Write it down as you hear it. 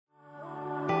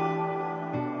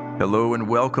Hello and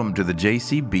welcome to the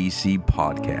JCBC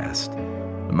podcast.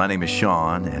 My name is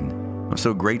Sean, and I'm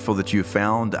so grateful that you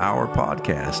found our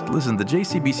podcast. Listen, the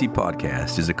JCBC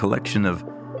podcast is a collection of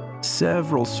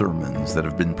several sermons that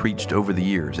have been preached over the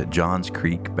years at Johns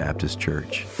Creek Baptist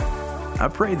Church. I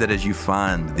pray that as you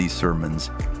find these sermons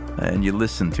and you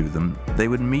listen to them, they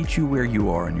would meet you where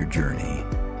you are in your journey.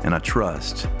 And I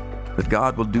trust that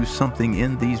God will do something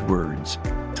in these words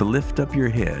to lift up your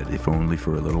head, if only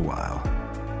for a little while.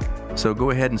 So go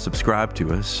ahead and subscribe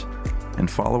to us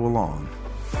and follow along.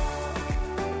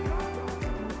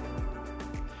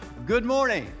 Good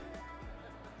morning.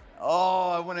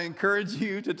 I want to encourage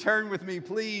you to turn with me,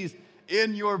 please,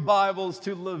 in your Bibles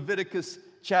to Leviticus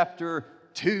chapter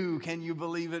 2. Can you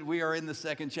believe it? We are in the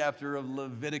second chapter of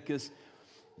Leviticus.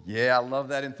 Yeah, I love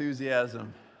that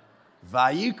enthusiasm.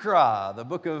 Vayikra, the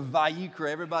book of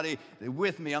Vayikra. Everybody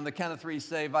with me on the count of three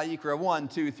say Vayikra. 1,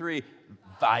 2, 3.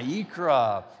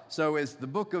 Vayikra. So it's the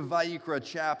book of Vayikra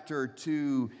chapter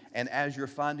 2. And as you're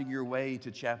finding your way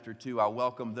to chapter 2, I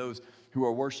welcome those who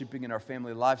are worshiping in our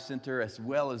Family Life Center, as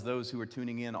well as those who are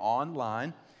tuning in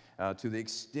online to the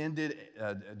extended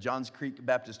Johns Creek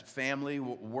Baptist family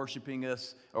worshiping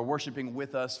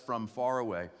with us from far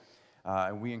away.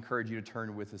 And we encourage you to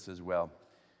turn with us as well.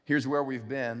 Here's where we've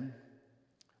been.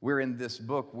 We're in this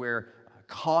book where,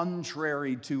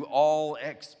 contrary to all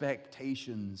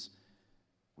expectations,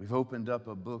 we've opened up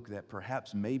a book that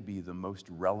perhaps may be the most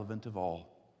relevant of all.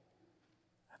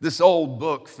 This old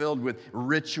book filled with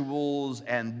rituals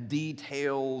and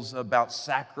details about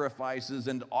sacrifices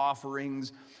and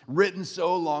offerings, written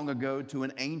so long ago to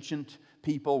an ancient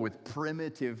people with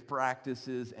primitive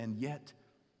practices, and yet,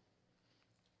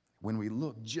 when we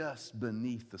look just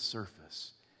beneath the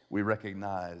surface, we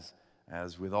recognize,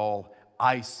 as with all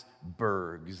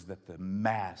icebergs, that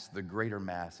the greater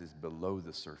mass is below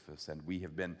the surface. And we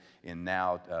have been in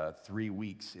now 3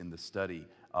 weeks in the study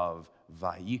of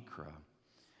Vayikra.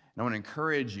 And I want to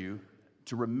encourage you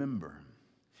to remember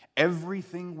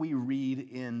everything we read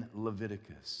in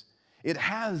Leviticus. It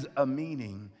has a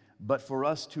meaning, but for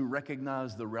us to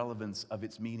recognize the relevance of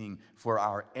its meaning for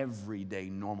our everyday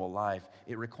normal life,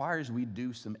 it requires we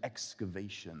do some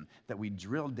excavation, that we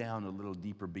drill down a little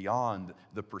deeper beyond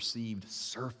the perceived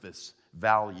surface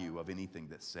value of anything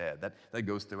that's said. That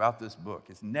goes throughout this book.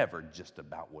 It's never just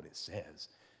about what it says.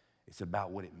 It's about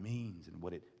what it means and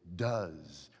what it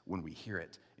does when we hear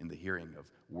it in the hearing of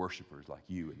worshipers like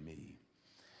you and me.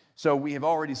 So we have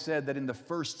already said that in the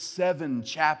first 7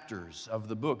 chapters of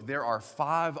the book, there are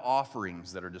 5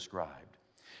 offerings that are described.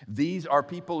 These are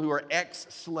people who are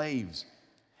ex-slaves,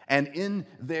 and in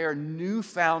their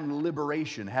newfound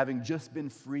liberation, having just been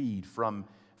freed from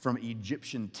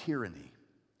Egyptian tyranny,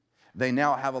 they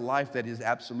now have a life that is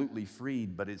absolutely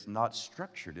freed, but it's not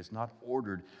structured, it's not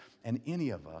ordered. And any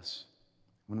of us,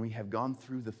 when we have gone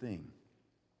through the thing,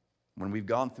 when we've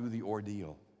gone through the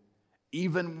ordeal,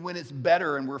 even when it's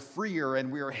better and we're freer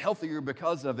and we are healthier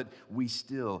because of it, we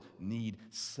still need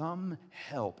some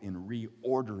help in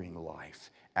reordering life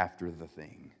after the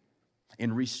thing,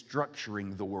 in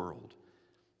restructuring the world.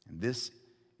 And this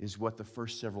is what the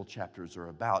first several chapters are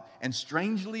about. And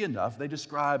strangely enough, they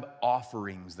describe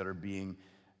offerings that are being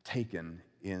taken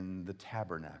in the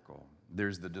tabernacle.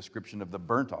 There's the description of the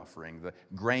burnt offering, the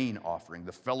grain offering,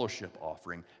 the fellowship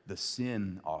offering, the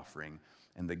sin offering,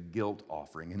 and the guilt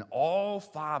offering. And all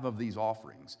 5 of these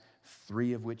offerings,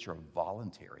 3 of which are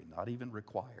voluntary, not even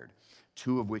required,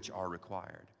 2 of which are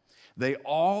required, they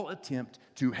all attempt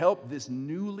to help this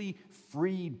newly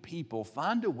freed people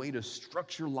find a way to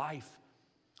structure life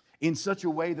in such a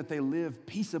way that they live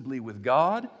peaceably with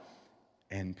God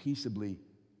and peaceably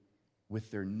with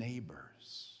their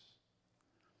neighbors.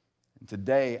 And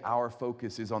today, our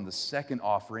focus is on the second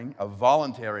offering, a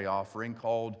voluntary offering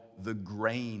called the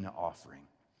grain offering.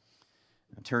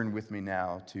 Now, turn with me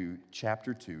now to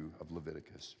chapter 2 of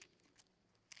Leviticus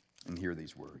and hear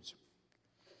these words.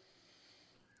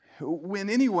 When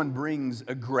anyone brings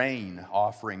a grain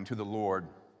offering to the Lord,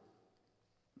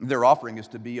 their offering is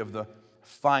to be of the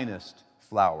finest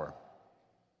flour.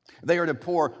 They are to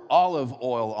pour olive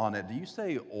oil on it. Do you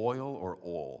say oil or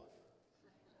oil?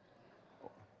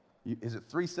 Is it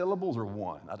 3 syllables or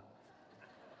 1?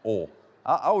 Oil.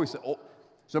 I always say oil.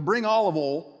 So bring olive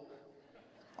oil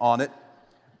on it.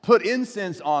 Put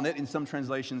incense on it. In some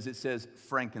translations it says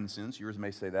frankincense. Yours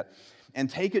may say that. And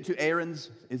take it to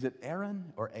Aaron's, is it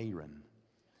Aaron or Aaron?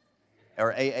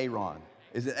 Or Aaron?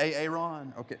 Is it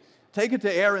Aaron? Okay. Take it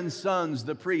to Aaron's sons,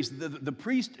 the priest. The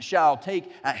priest shall take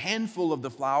a handful of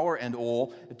the flour and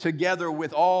oil together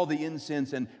with all the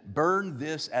incense and burn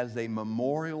this as a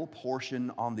memorial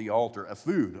portion on the altar, a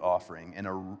food offering, an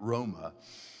aroma.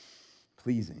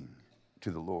 pleasing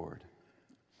to the Lord.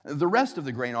 The rest of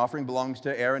the grain offering belongs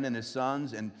to Aaron and his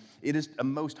sons, and it is a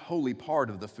most holy part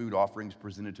of the food offerings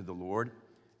presented to the Lord.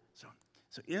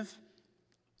 So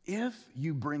if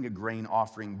you bring a grain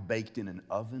offering baked in an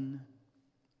oven,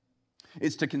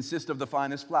 it's to consist of the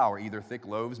finest flour, either thick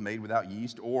loaves made without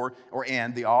yeast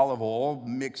and the olive oil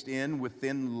mixed in with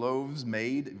thin loaves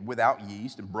made without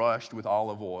yeast and brushed with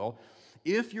olive oil.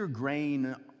 If your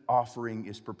grain offering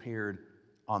is prepared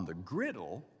on the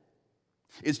griddle,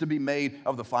 it's to be made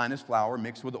of the finest flour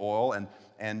mixed with oil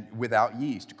and without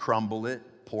yeast. Crumble it,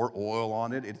 pour oil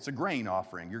on it. It's a grain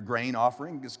offering. Your grain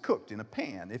offering is cooked in a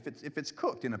pan. If it's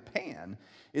cooked in a pan,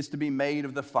 it's to be made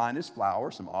of the finest flour,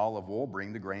 some olive oil.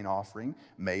 Bring the grain offering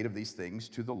made of these things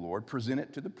to the Lord. Present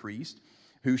it to the priest,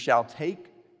 who shall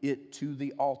take it to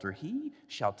the altar. He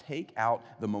shall take out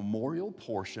the memorial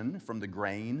portion from the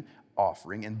grain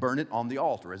offering and burn it on the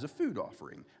altar as a food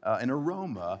offering, an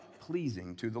aroma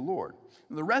pleasing to the Lord.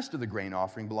 The rest of the grain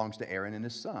offering belongs to Aaron and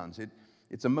his sons.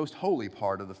 It's a most holy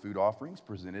part of the food offerings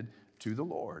presented to the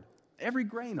Lord. Every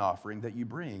grain offering that you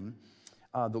bring,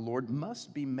 the Lord,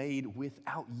 must be made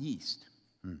without yeast.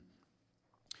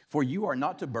 For you are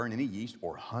not to burn any yeast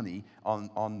or honey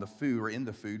on the food or in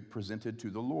the food presented to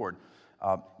the Lord.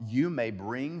 You may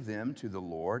bring them to the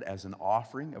Lord as an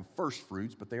offering of first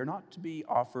fruits, but they are not to be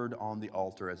offered on the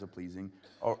altar as a pleasing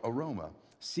aroma.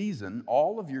 Season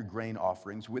all of your grain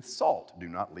offerings with salt. Do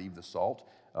not leave the salt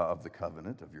of the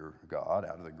covenant of your God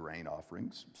out of the grain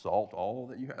offerings. Salt all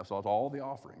that you have, salt all the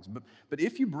offerings. But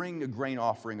if you bring a grain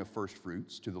offering of first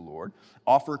fruits to the Lord,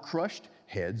 offer crushed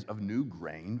heads of new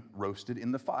grain roasted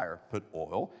in the fire. Put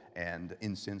oil and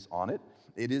incense on it.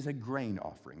 It is a grain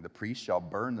offering. The priest shall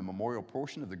burn the memorial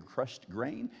portion of the crushed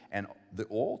grain and the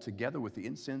oil together with the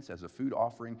incense as a food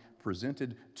offering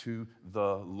presented to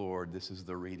the Lord. This is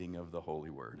the reading of the Holy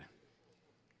Word.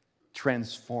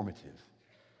 Transformative,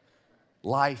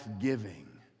 life-giving,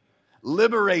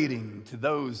 liberating to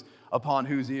those upon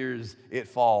whose ears it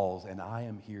falls. And I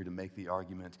am here to make the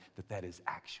argument that that is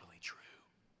actually true.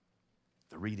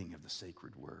 The reading of the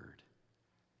sacred word.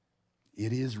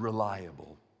 It is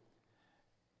reliable.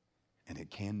 And it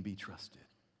can be trusted.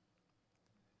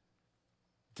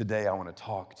 Today, I want to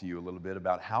talk to you a little bit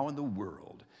about how in the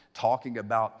world, talking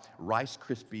about Rice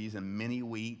Krispies and mini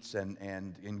wheats and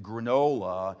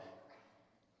granola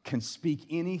can speak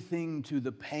anything to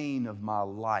the pain of my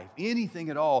life, anything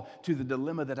at all to the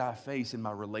dilemma that I face in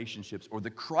my relationships or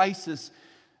the crisis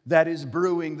that is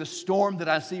brewing, the storm that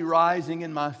I see rising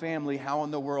in my family. How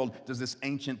in the world does this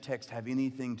ancient text have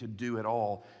anything to do at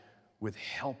all with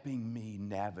helping me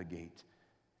navigate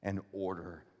and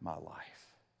order my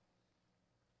life?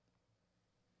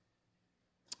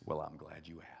 Well, I'm glad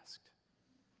you asked.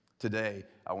 Today,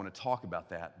 I want to talk about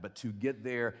that, but to get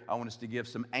there, I want us to give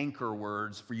some anchor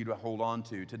words for you to hold on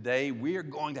to. Today, we are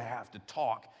going to have to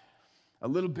talk a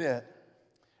little bit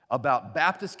about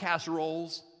Baptist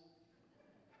casseroles,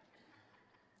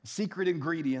 secret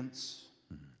ingredients,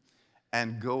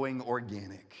 and going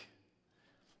organic.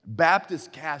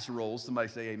 Baptist casseroles, somebody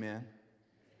say amen.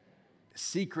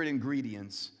 Secret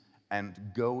ingredients and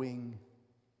going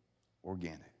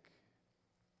organic.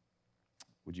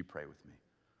 Would you pray with me?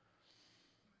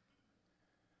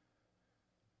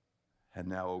 And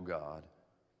now, O God,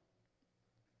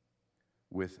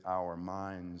 with our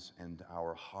minds and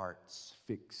our hearts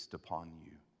fixed upon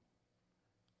you,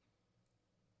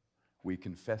 we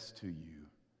confess to you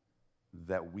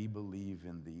that we believe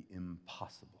in the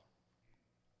impossible.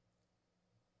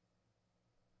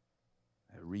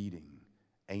 Reading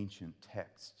ancient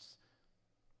texts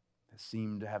that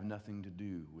seem to have nothing to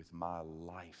do with my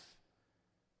life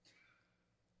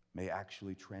may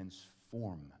actually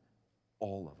transform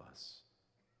all of us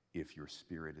if your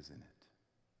Spirit is in it.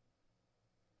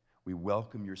 We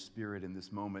welcome your Spirit in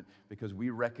this moment because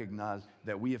we recognize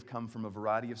that we have come from a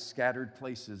variety of scattered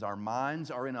places. Our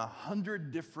minds are in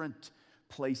 100 different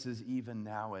places even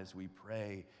now as we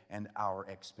pray, and our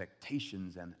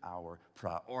expectations and our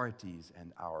priorities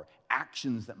and our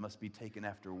actions that must be taken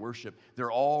after worship,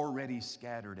 they're already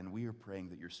scattered, and we are praying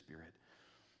that your Spirit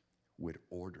would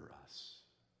order us.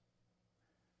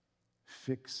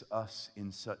 Fix us in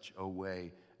such a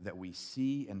way that we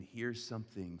see and hear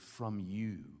something from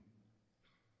you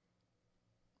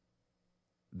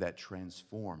that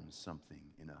transforms something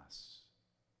in us.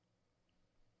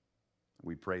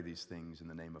 We pray these things in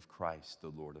the name of Christ, the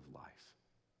Lord of life.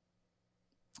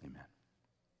 Amen.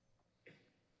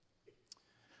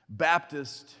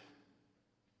 Baptist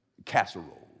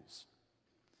casseroles.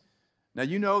 Now,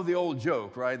 you know the old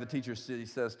joke, right? The teacher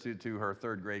says to her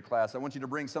third grade class, I want you to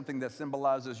bring something that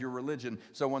symbolizes your religion.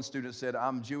 So one student said,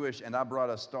 I'm Jewish, and I brought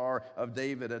a Star of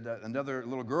David. And another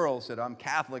little girl said, I'm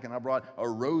Catholic, and I brought a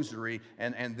rosary.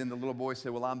 And then the little boy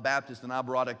said, well, I'm Baptist, and I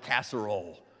brought a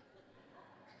casserole.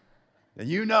 And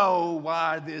you know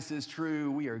why this is true.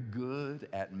 We are good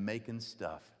at making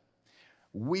stuff.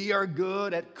 We are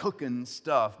good at cooking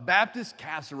stuff. Baptist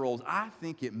casseroles, I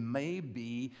think it may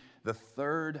be the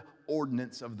third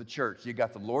ordinance of the church. You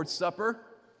got the Lord's Supper,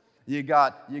 you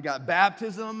got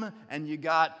baptism, and you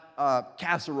got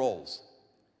casseroles.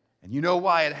 And you know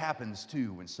why it happens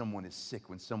too when someone is sick,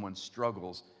 when someone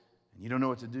struggles, and you don't know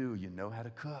what to do. You know how to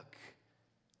cook.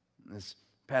 This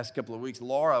past couple of weeks,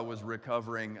 Laura was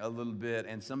recovering a little bit,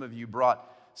 and some of you brought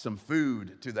some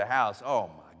food to the house. Oh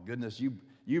my goodness,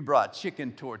 you brought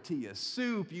chicken tortilla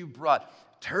soup, you brought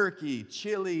turkey,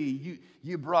 chili,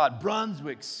 you brought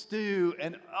Brunswick stew,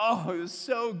 and oh, it was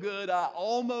so good. I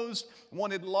almost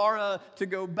wanted Laura to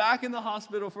go back in the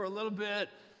hospital for a little bit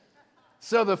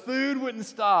so the food wouldn't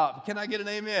stop. Can I get an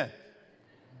amen?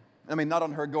 I mean, not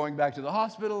on her going back to the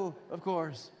hospital, of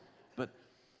course, but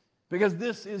because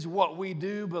this is what we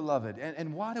do, beloved.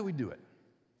 And why do we do it?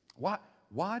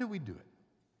 Why do we do it?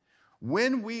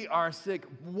 When we are sick,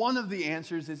 one of the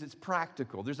answers is it's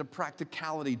practical. There's a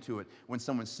practicality to it. When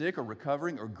someone's sick or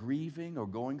recovering or grieving or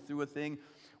going through a thing,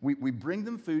 we bring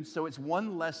them food, so it's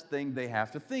one less thing they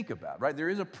have to think about, right? There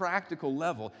is a practical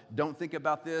level. Don't think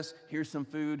about this. Here's some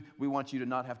food. We want you to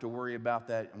not have to worry about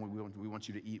that, and we want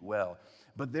you to eat well.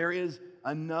 But there is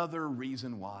another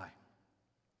reason why.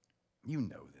 You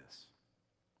know this.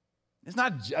 It's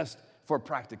not just for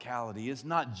practicality. It's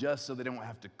not just so they don't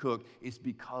have to cook. It's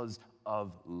because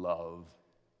of love.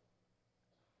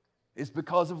 It's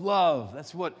because of love.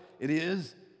 That's what it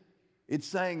is. It's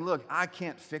saying, look, I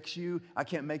can't fix you. I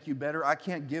can't make you better. I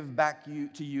can't give back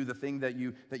to you the thing that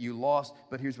you lost.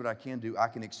 But here's what I can do. I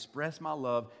can express my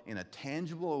love in a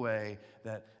tangible way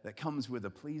that comes with a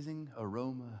pleasing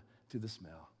aroma to the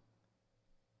smell.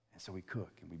 And so we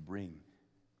cook and we bring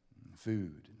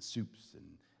food and soups and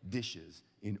dishes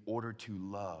in order to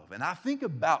love. And I think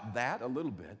about that a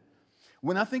little bit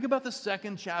when I think about the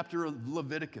second chapter of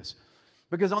Leviticus,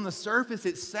 because on the surface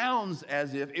it sounds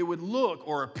as if it would look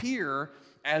or appear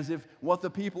as if what the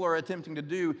people are attempting to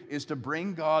do is to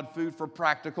bring God food for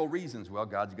practical reasons. Well,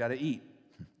 God's got to eat.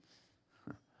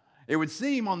 It would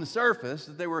seem on the surface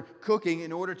that they were cooking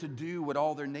in order to do what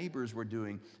all their neighbors were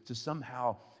doing, to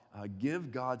somehow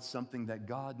give God something that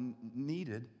God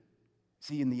needed.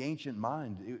 See, in the ancient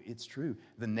mind, it's true.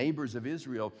 The neighbors of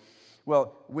Israel,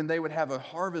 well, when they would have a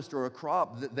harvest or a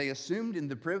crop, they assumed in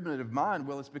the primitive mind,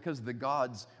 well, it's because the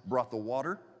gods brought the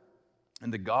water,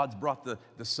 and the gods brought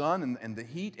the sun and the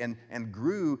heat and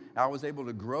grew. I was able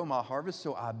to grow my harvest,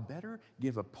 so I better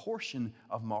give a portion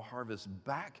of my harvest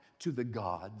back to the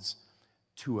gods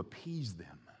to appease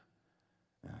them,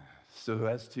 so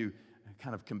as to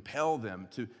kind of compel them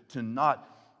to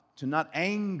not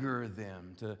anger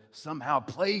them, to somehow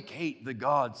placate the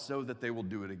gods so that they will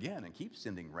do it again and keep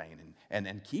sending rain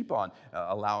and keep on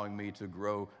allowing me to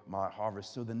grow my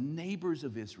harvest. So the neighbors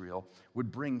of Israel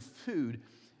would bring food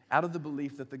out of the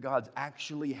belief that the gods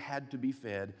actually had to be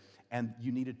fed, and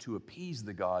you needed to appease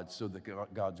the gods so the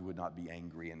gods would not be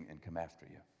angry and come after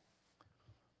you.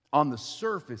 On the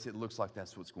surface, it looks like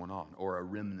that's what's going on, or a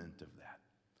remnant of that.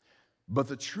 But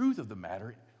the truth of the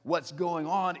matter, what's going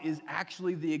on is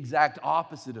actually the exact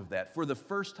opposite of that. For the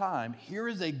first time, here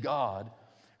is a God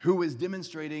who is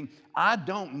demonstrating, I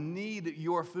don't need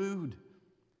your food.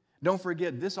 Don't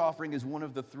forget, this offering is one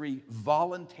of the 3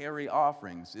 voluntary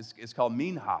offerings. It's called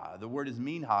minha. The word is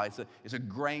minha. It's a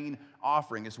grain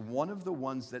offering. It's one of the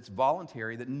ones that's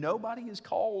voluntary that nobody is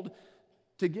called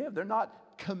to give. They're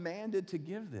not commanded to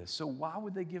give this. So why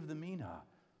would they give the minha?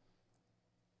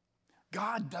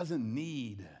 God doesn't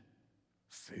need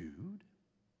food.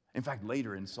 In fact,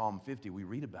 later in Psalm 50, we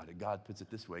read about it. God puts it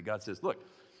this way. God says, look,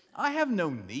 I have no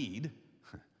need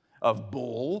of a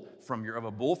bull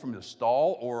from the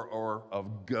stall or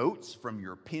of goats from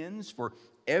your pens, for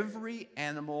every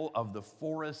animal of the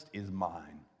forest is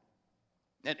mine.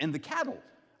 And the cattle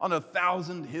on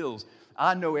 1,000 hills.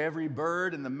 I know every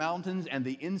bird in the mountains and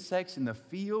the insects in the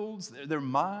fields. They're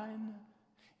mine.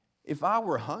 If I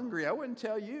were hungry, I wouldn't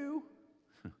tell you.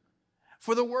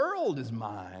 For the world is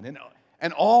mine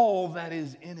and all that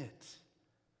is in it.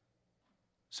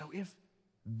 So if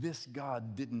this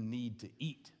God didn't need to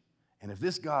eat, and if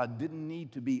this God didn't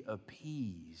need to be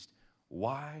appeased,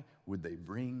 why would they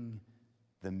bring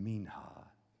the minha?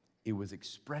 It was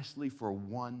expressly for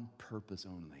one purpose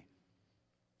only: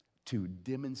 to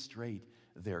demonstrate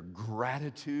their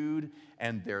gratitude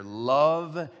and their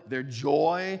love, their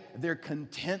joy, their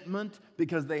contentment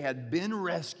because they had been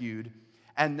rescued,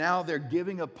 and now they're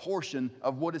giving a portion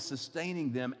of what is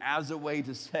sustaining them as a way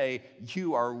to say,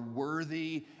 you are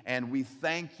worthy, and we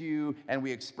thank you, and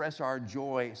we express our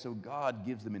joy. So God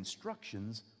gives them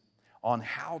instructions on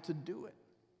how to do it.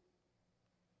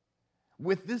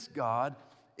 With this God,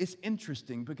 it's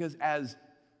interesting because as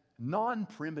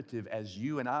non-primitive as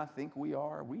you and I think we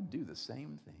are, we do the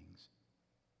same things.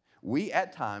 We,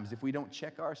 at times, if we don't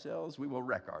check ourselves, we will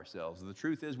wreck ourselves. The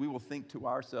truth is, we will think to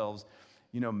ourselves,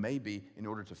 maybe in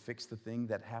order to fix the thing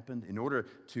that happened, in order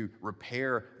to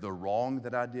repair the wrong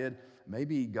that I did,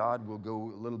 maybe God will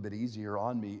go a little bit easier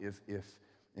on me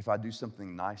if I do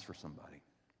something nice for somebody.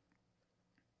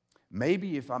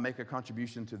 Maybe if I make a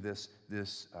contribution to this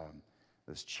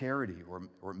charity,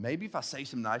 or maybe if I say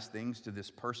some nice things to this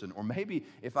person, or maybe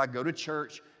if I go to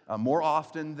church more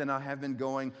often than I have been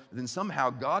going, then somehow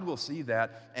God will see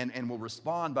that and will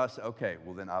respond by saying, okay,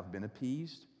 well then I've been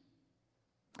appeased.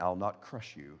 I'll not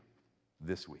crush you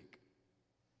this week.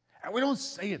 And we don't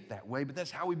say it that way, but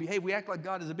that's how we behave. We act like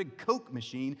God is a big Coke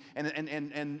machine, and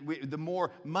the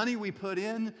more money we put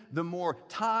in, the more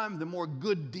time, the more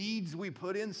good deeds we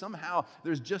put in, somehow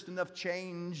there's just enough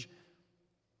change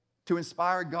to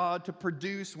inspire God to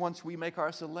produce once we make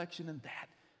our selection. And that,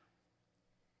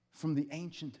 from the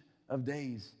ancient of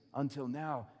days until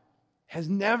now, has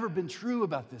never been true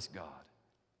about this God.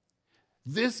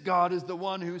 This God is the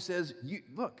one who says,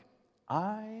 look,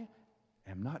 I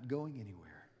am not going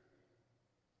anywhere.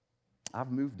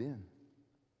 I've moved in.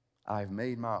 I've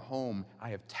made my home. I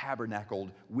have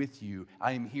tabernacled with you.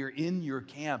 I am here in your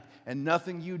camp, and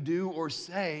nothing you do or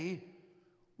say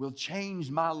will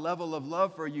change my level of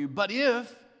love for you. But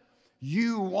if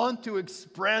you want to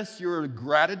express your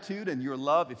gratitude and your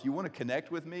love, if you want to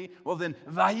connect with me, well then,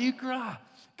 Vayikra,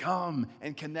 come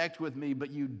and connect with me. But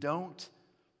you don't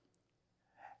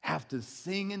have to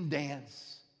sing and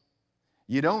dance.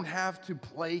 You don't have to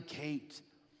placate.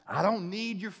 I don't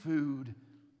need your food.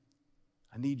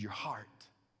 I need your heart.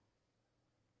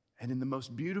 And in the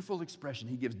most beautiful expression,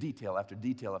 he gives detail after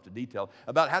detail after detail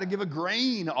about how to give a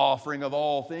grain offering of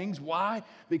all things. Why?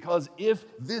 Because if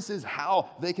this is how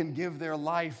they can give their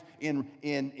life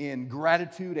in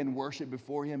gratitude and worship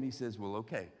before him, he says, well,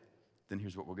 okay, then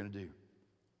here's what we're going to do.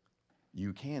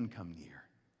 You can come near.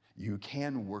 You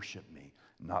can worship me,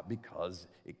 not because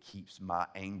it keeps my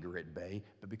anger at bay,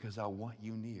 but because I want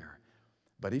you near.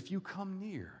 But if you come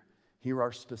near, here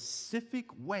are specific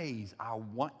ways I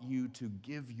want you to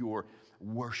give your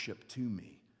worship to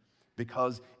me.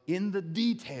 Because in the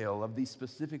detail of these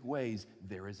specific ways,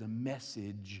 there is a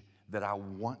message that I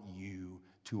want you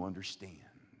to understand.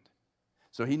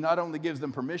 So he not only gives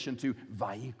them permission to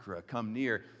Vayikra, come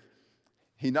near,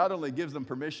 he not only gives them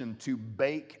permission to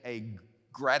bake a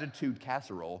gratitude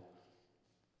casserole,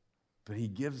 but he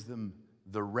gives them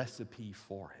the recipe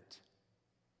for it,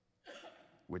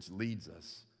 which leads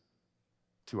us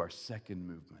to our second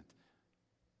movement,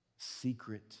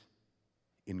 secret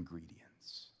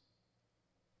ingredients.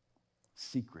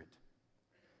 Secret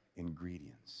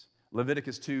ingredients.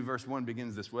 Leviticus 2 verse 1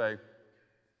 begins this way.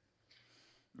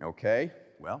 Okay,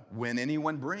 well, when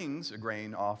anyone brings a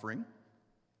grain offering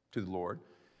to the Lord,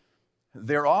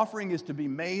 their offering is to be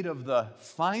made of the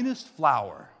finest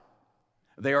flour.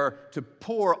 They are to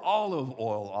pour olive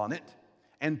oil on it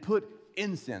and put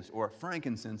incense or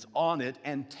frankincense on it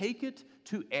and take it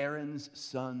to Aaron's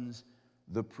sons,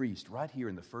 the priest. Right here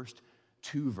in the first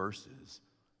two verses,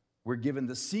 we're given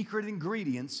the secret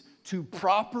ingredients to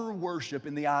proper worship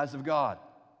in the eyes of God.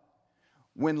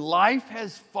 When life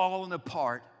has fallen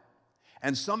apart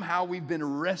and somehow we've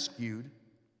been rescued,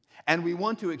 and we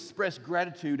want to express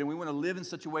gratitude, and we want to live in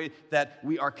such a way that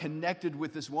we are connected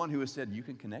with this one who has said, you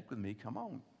can connect with me, come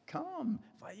on. Come,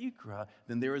 Vayikra,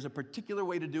 then there is a particular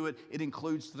way to do it. It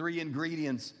includes three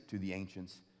ingredients to the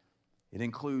ancients. It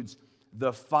includes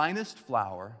the finest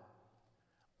flour,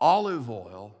 olive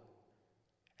oil,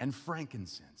 and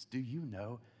frankincense. Do you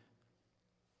know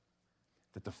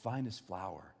that the finest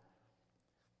flour,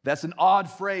 that's an odd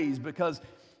phrase because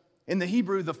in the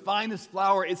Hebrew, the finest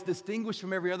flour, it's distinguished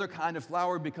from every other kind of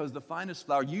flour because the finest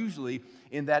flour, usually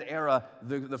in that era,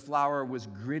 the flour was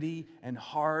gritty and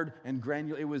hard and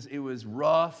granular. It was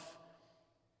rough.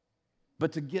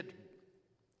 But to get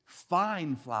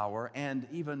fine flour, and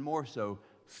even more so,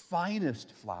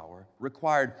 finest flour,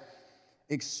 required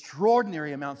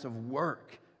extraordinary amounts of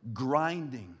work,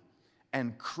 grinding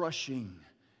and crushing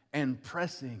and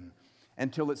pressing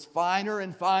until it's finer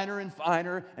and finer and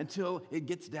finer until it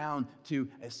gets down to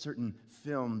a certain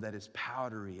film that is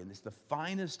powdery. And it's the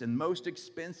finest and most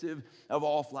expensive of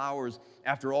all flours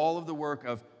after all of the work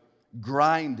of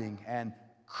grinding and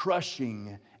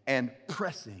crushing and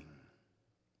pressing.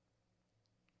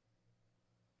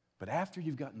 But after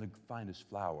you've gotten the finest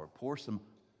flour, pour some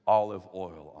olive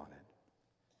oil on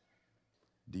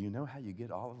it. Do you know how you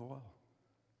get olive oil?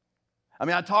 I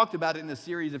mean, I talked about it in a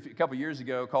series a couple years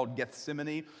ago called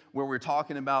Gethsemane, where we're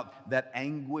talking about that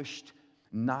anguished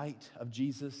night of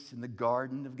Jesus in the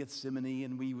Garden of Gethsemane,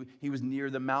 and he was near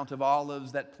the Mount of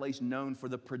Olives, that place known for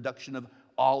the production of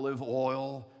olive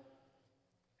oil.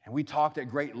 And we talked at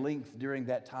great length during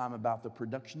that time about the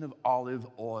production of olive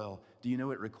oil. Do you know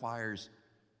it requires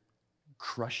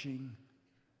crushing?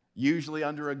 Usually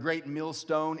under a great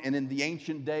millstone, and in the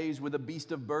ancient days with a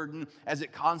beast of burden, as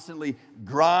it constantly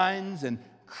grinds and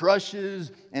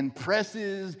crushes and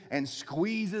presses and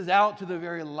squeezes out to the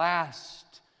very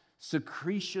last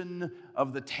secretion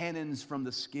of the tannins from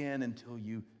the skin until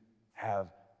you have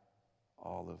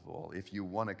olive oil. If you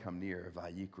want to come near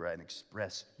Vayikra and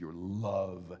express your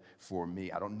love for me,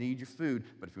 I don't need your food,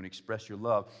 but if you want to express your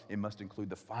love, it must include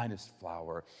the finest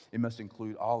flour. It must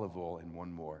include olive oil, and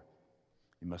one more.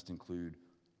 It must include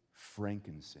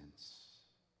frankincense.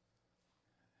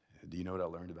 Do you know what I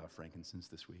learned about frankincense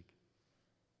this week?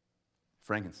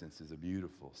 Frankincense is a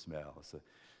beautiful smell. It's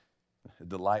a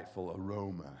delightful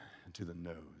aroma to the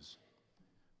nose.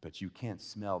 But you can't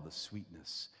smell the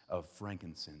sweetness of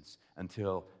frankincense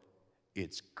until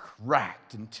it's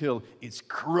cracked, until it's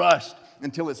crushed,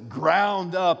 until it's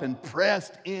ground up and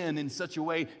pressed in such a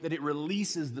way that it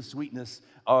releases the sweetness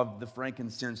of the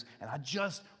frankincense. And I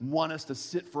just want us to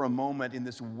sit for a moment in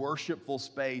this worshipful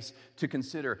space to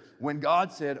consider when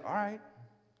God said, all right,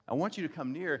 I want you to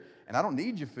come near, and I don't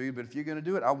need your food, but if you're going to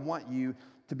do it, I want you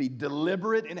to be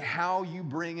deliberate in how you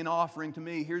bring an offering to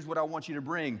me. Here's what I want you to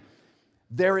bring.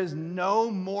 There is no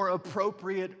more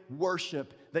appropriate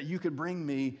worship that you could bring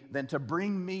me than to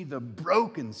bring me the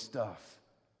broken stuff.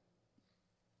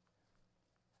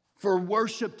 For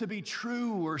worship to be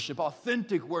true worship,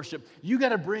 authentic worship, you got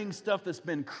to bring stuff that's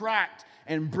been cracked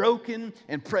and broken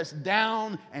and pressed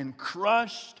down and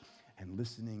crushed. And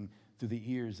listening through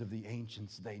the ears of the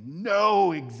ancients, they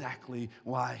know exactly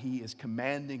why he is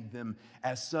commanding them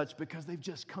as such, because they've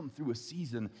just come through a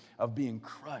season of being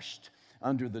crushed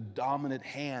under the dominant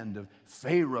hand of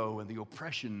Pharaoh and the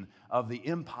oppression of the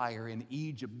empire in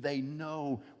Egypt. They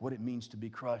know what it means to be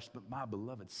crushed. But my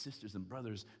beloved sisters and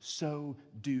brothers, so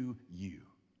do you.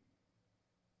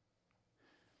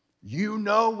 You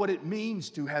know what it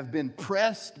means to have been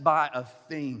pressed by a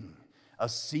thing, a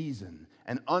season,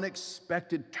 an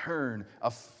unexpected turn,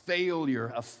 a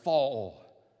failure, a fall.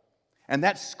 And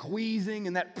that squeezing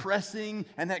and that pressing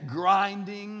and that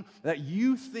grinding that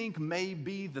you think may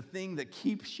be the thing that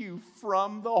keeps you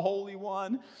from the Holy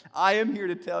One, I am here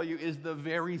to tell you is the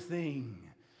very thing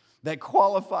that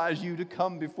qualifies you to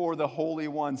come before the Holy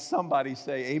One. Somebody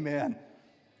say amen.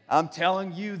 I'm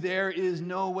telling you, there is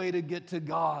no way to get to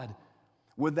God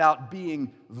without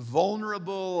being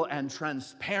vulnerable and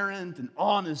transparent and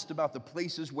honest about the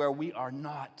places where we are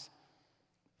not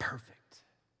perfect.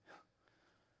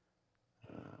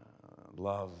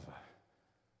 Love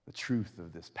the truth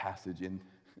of this passage in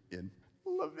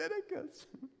Leviticus.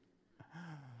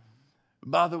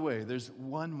 By the way, there's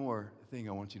one more thing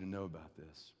I want you to know about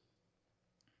this.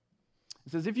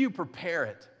 It says, if you prepare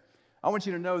it, I want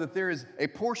you to know that there is a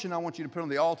portion I want you to put on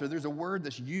the altar. There's a word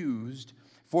that's used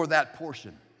for that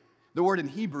portion. The word in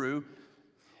Hebrew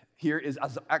here is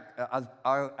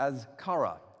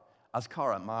azkara.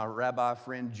 Azkara. My rabbi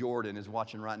friend Jordan is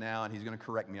watching right now, and he's going to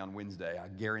correct me on Wednesday. I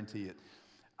guarantee it.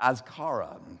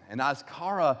 Azkara. And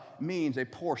azkara means a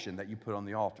portion that you put on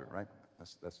the altar, right?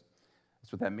 That's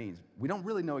what that means. We don't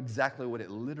really know exactly what it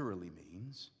literally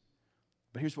means,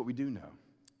 but here's what we do know.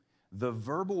 The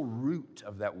verbal root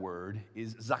of that word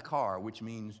is zakar, which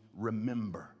means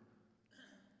remember.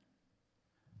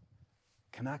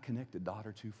 Can I connect a dot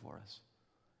or two for us?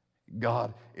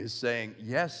 God is saying,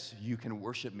 yes, you can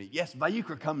worship me. Yes,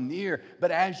 Vayikra, come near.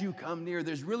 But as you come near,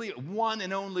 there's really one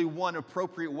and only one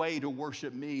appropriate way to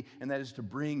worship me, and that is to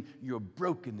bring your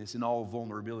brokenness and all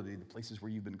vulnerability, the places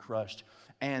where you've been crushed.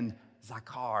 And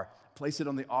zakar, place it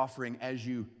on the offering as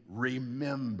you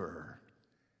remember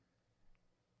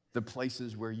the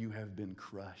places where you have been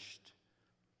crushed.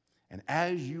 And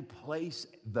as you place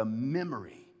the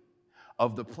memory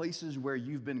of the places where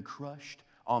you've been crushed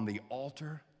on the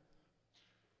altar,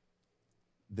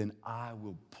 then I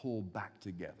will pull back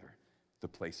together the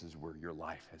places where your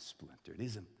life has splintered.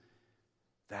 Isn't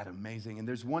that amazing? And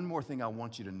there's one more thing I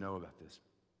want you to know about this.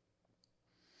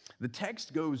 The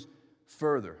text goes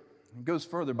further. It goes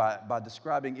further by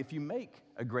describing if you make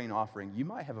a grain offering, you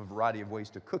might have a variety of ways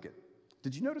to cook it.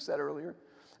 Did you notice that earlier?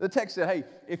 The text said, hey,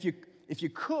 if you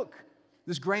cook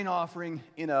this grain offering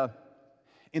in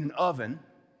an oven,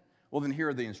 well, then here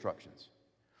are the instructions.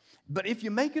 But if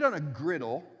you make it on a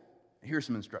griddle, here's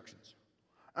some instructions.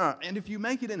 And if you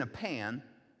make it in a pan,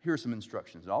 here are some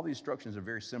instructions. And all the instructions are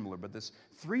very similar, but there's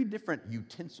 3 different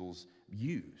utensils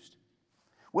used.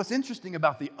 What's interesting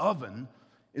about the oven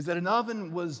is that an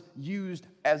oven was used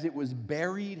as it was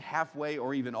buried halfway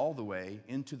or even all the way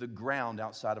into the ground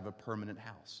outside of a permanent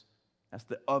house. That's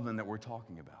the oven that we're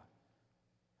talking about.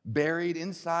 Buried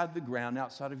inside the ground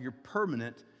outside of your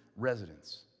permanent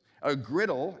residence. A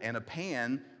griddle and a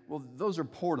pan, well, those are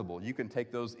portable. You can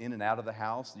take those in and out of the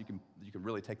house. You can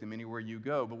really take them anywhere you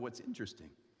go. But what's interesting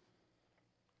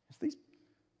is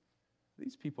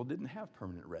these people didn't have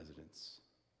permanent residence.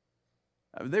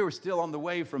 They were still on the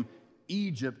way from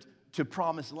Egypt to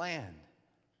Promised Land.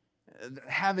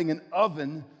 Having an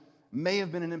oven may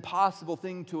have been an impossible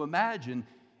thing to imagine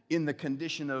in the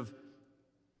condition of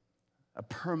a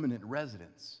permanent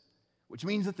residence, which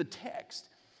means that the text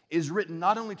is written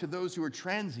not only to those who are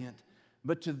transient,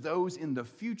 but to those in the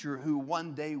future who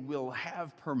one day will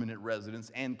have permanent residence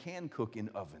and can cook in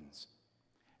ovens.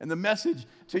 And the message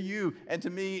to you and to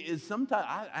me is sometimes,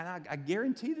 I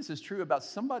guarantee this is true about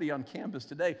somebody on campus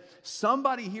today.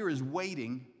 Somebody here is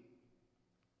waiting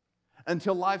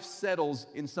until life settles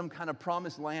in some kind of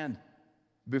promised land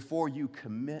before you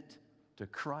commit to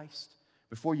Christ,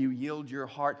 before you yield your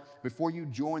heart, before you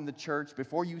join the church,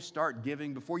 before you start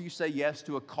giving, before you say yes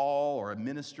to a call or a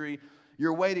ministry.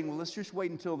 You're waiting, well, let's just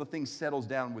wait until the thing settles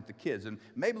down with the kids. And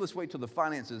maybe let's wait till the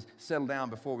finances settle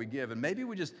down before we give. And maybe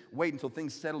we just wait until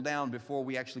things settle down before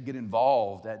we actually get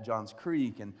involved at Johns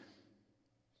Creek. And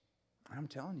I'm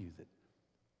telling you that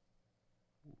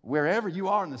wherever you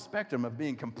are in the spectrum of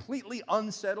being completely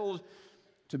unsettled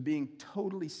to being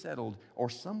totally settled, or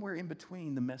somewhere in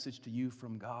between, the message to you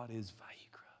from God is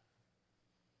Vayikra.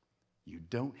 You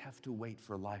don't have to wait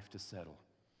for life to settle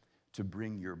to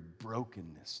bring your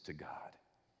brokenness to God.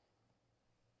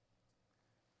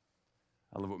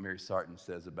 I love what Mary Sarton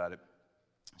says about it.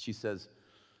 She says,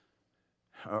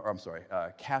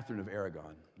 Catherine of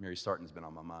Aragon. Mary Sarton's been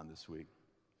on my mind this week.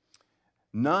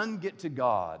 None get to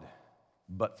God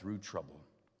but through trouble.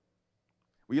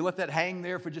 Will you let that hang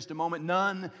there for just a moment?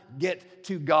 None get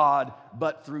to God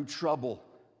but through trouble.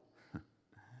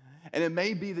 And it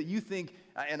may be that you think,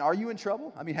 and are you in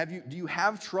trouble? I mean, do you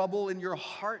have trouble in your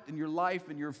heart, in your life,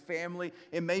 in your family?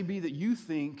 It may be that you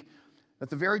think that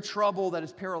the very trouble that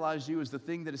has paralyzed you is the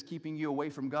thing that is keeping you away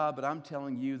from God, but I'm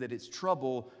telling you that it's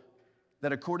trouble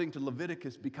that, according to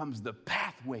Leviticus, becomes the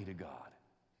pathway to God.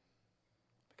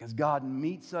 Because God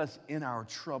meets us in our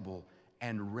trouble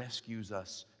and rescues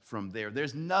us from there.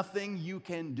 There's nothing you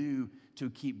can do to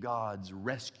keep God's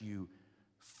rescue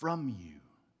from you.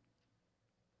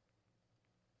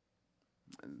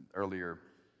 Earlier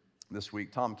this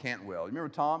week, Tom Cantwell. You remember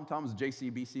Tom? Tom was a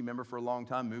JCBC member for a long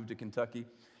time, moved to Kentucky.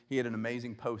 He had an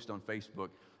amazing post on Facebook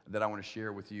that I want to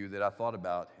share with you that I thought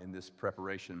about in this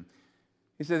preparation.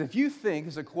 He said, if you think,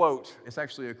 it's a quote, it's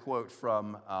actually a quote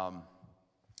from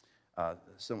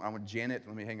Janet,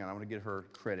 let me hang on, I want to get her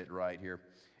credit right here.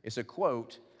 It's a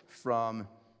quote from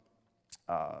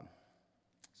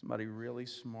somebody really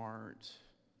smart.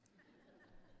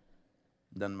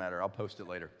 Doesn't matter, I'll post it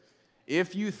later.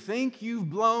 If you think you've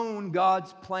blown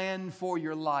God's plan for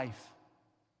your life,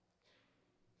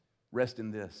 rest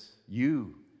in this.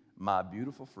 You, my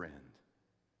beautiful friend,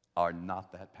 are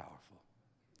not that powerful.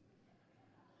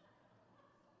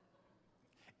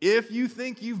 If you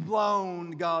think you've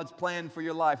blown God's plan for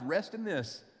your life, rest in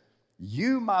this.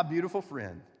 You, my beautiful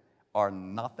friend, are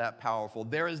not that powerful.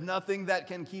 There is nothing that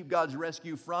can keep God's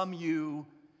rescue from you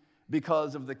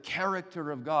because of the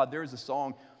character of God. There is a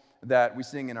song that we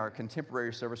sing in our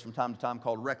contemporary service from time to time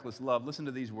called Reckless Love. Listen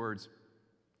to these words.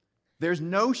 There's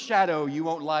no shadow you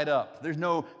won't light up. There's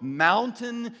no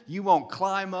mountain you won't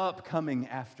climb up coming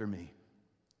after me.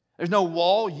 There's no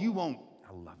wall you won't,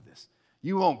 I love this,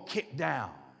 you won't kick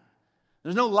down.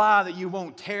 There's no lie that you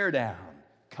won't tear down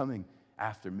coming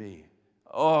after me.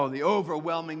 Oh, the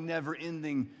overwhelming,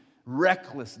 never-ending,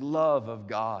 reckless love of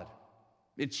God.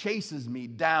 It chases me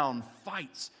down,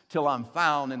 fights till I'm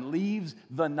found, and leaves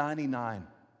the 99.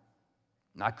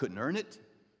 And I couldn't earn it,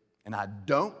 and I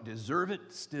don't deserve it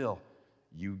still.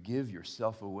 You give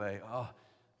yourself away. Oh,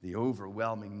 the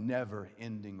overwhelming,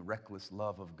 never-ending, reckless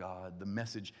love of God. The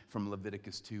message from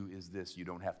Leviticus 2 is this: you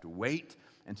don't have to wait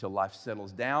until life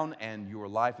settles down and your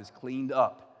life is cleaned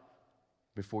up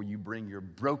before you bring your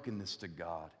brokenness to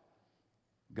God.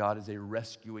 God is a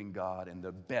rescuing God, and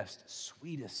the best,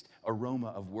 sweetest aroma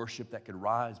of worship that could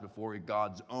rise before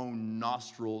God's own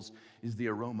nostrils is the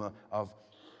aroma of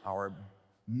our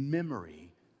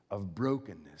memory of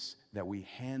brokenness that we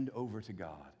hand over to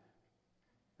God,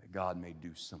 that God may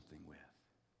do something with.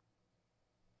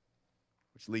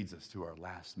 Which leads us to our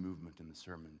last movement in the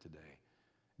sermon today: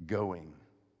 going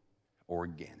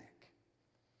organic.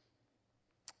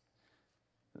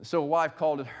 So a wife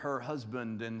called her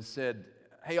husband and said,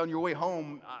 "Hey, on your way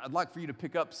home, I'd like for you to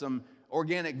pick up some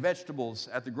organic vegetables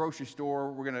at the grocery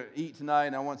store. We're going to eat tonight,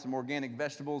 and I want some organic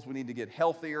vegetables. We need to get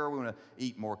healthier. We want to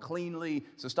eat more cleanly.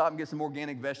 So stop and get some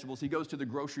organic vegetables." He goes to the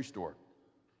grocery store.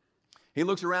 He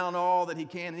looks around all that he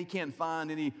can, and he can't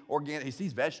find any organic. He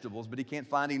sees vegetables, but he can't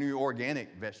find any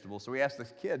organic vegetables. So he asks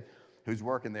this kid who's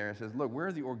working there and says, "Look, where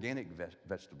are the organic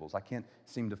vegetables? I can't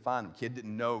seem to find them." Kid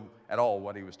didn't know at all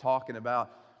what he was talking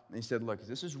about. And he said, "Look,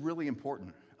 this is really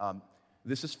important.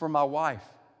 This is for my wife.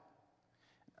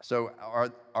 So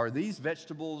are these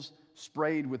vegetables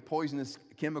sprayed with poisonous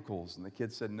chemicals?" And the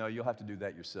kid said, "No, you'll have to do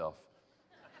that yourself."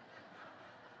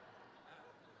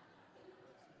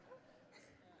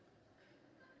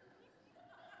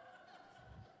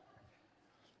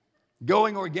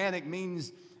 Going organic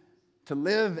means to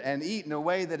live and eat in a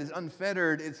way that is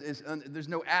unfettered. There's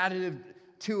no additive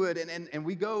to it. And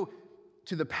we go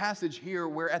to the passage here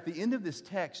where at the end of this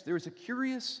text, there is a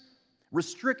curious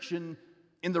restriction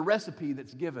in the recipe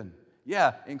that's given.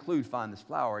 Yeah, include finest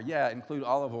flour. Yeah, include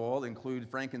olive oil. Include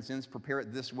frankincense. Prepare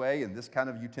it this way and this kind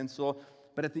of utensil.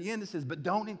 But at the end it says, but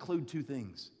don't include two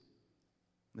things.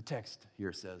 The text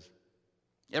here says,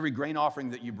 every grain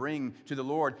offering that you bring to the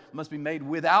Lord must be made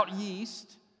without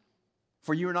yeast,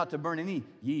 for you are not to burn any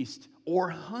yeast or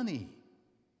honey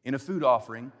in a food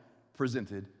offering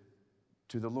presented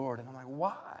to the Lord. And I'm like,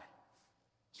 why?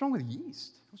 What's wrong with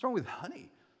yeast? What's wrong with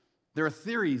honey? There are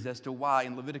theories as to why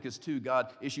in Leviticus 2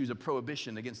 God issues a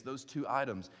prohibition against those two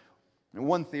items. And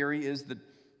one theory is that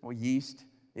yeast,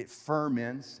 it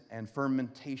ferments, and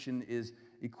fermentation is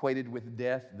equated with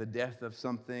death, the death of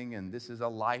something, and this is a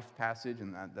life passage,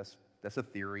 and that's a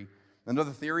theory.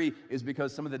 Another theory is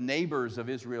because some of the neighbors of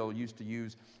Israel used to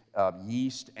use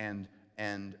yeast and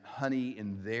honey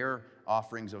in their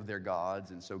offerings of their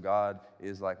gods, and so God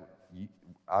is like,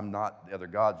 I'm not the other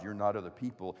gods, you're not other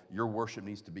people, your worship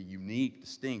needs to be unique,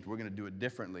 distinct, we're going to do it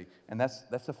differently. And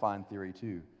that's a fine theory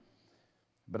too.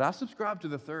 But I subscribe to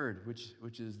the third,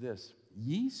 which is this: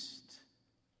 yeast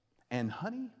and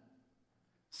honey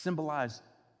symbolize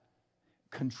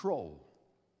control.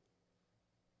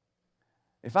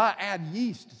 If I add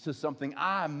yeast to something,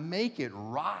 I make it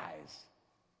rise.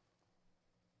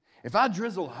 If I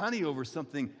drizzle honey over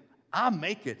something, I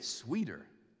make it sweeter.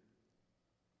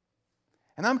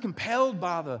 And I'm compelled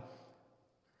by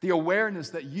the awareness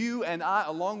that you and I,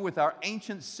 along with our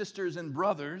ancient sisters and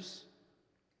brothers,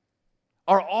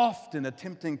 are often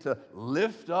attempting to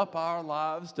lift up our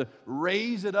lives, to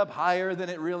raise it up higher than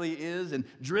it really is, and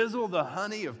drizzle the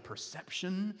honey of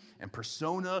perception and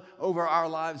persona over our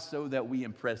lives so that we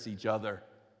impress each other.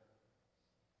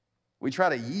 We try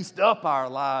to yeast up our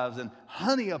lives and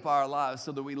honey up our lives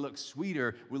so that we look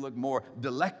sweeter, we look more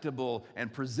delectable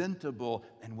and presentable.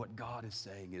 And what God is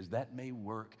saying is that may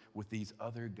work with these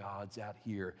other gods out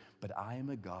here, but I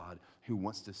am a God who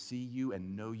wants to see you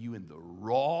and know you in the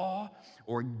raw,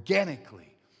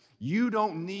 organically. You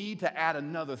don't need to add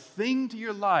another thing to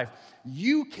your life.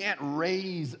 You can't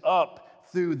raise up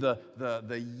through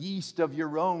the yeast of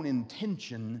your own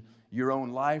intention, your own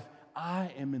life.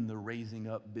 I am in the raising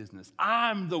up business.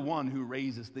 I'm the one who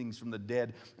raises things from the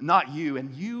dead, not you.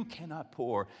 And you cannot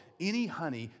pour any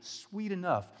honey sweet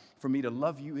enough for me to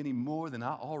love you any more than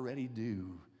I already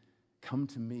do. Come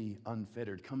to me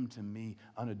unfettered. Come to me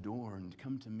unadorned.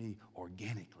 Come to me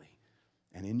organically.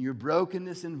 And in your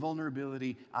brokenness and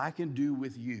vulnerability, I can do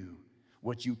with you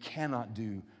what you cannot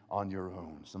do on your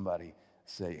own. Somebody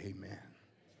say amen.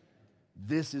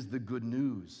 This is the good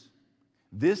news.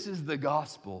 This is the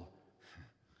gospel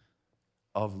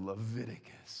of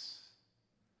Leviticus.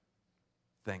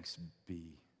 Thanks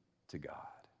be to God.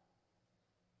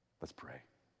 Let's pray.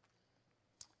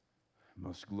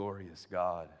 Most glorious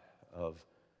God of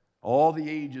all the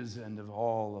ages and of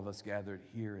all of us gathered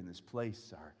here in this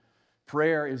place, our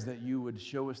prayer is that you would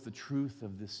show us the truth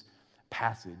of this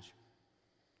passage.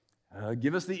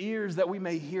 Give us the ears that we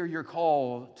may hear your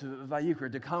call to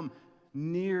Vayikra, to come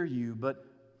near you, but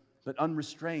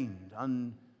unrestrained,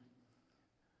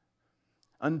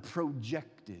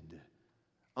 unprojected,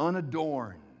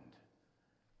 unadorned.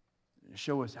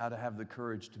 Show us how to have the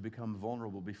courage to become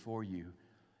vulnerable before you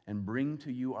and bring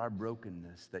to you our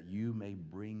brokenness, that you may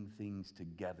bring things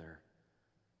together.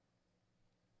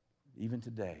 Even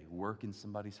today, work in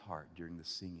somebody's heart during the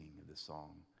singing of this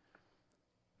song.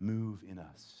 Move in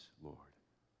us, Lord.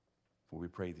 For we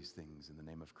pray these things in the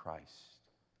name of Christ.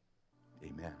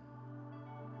 Amen.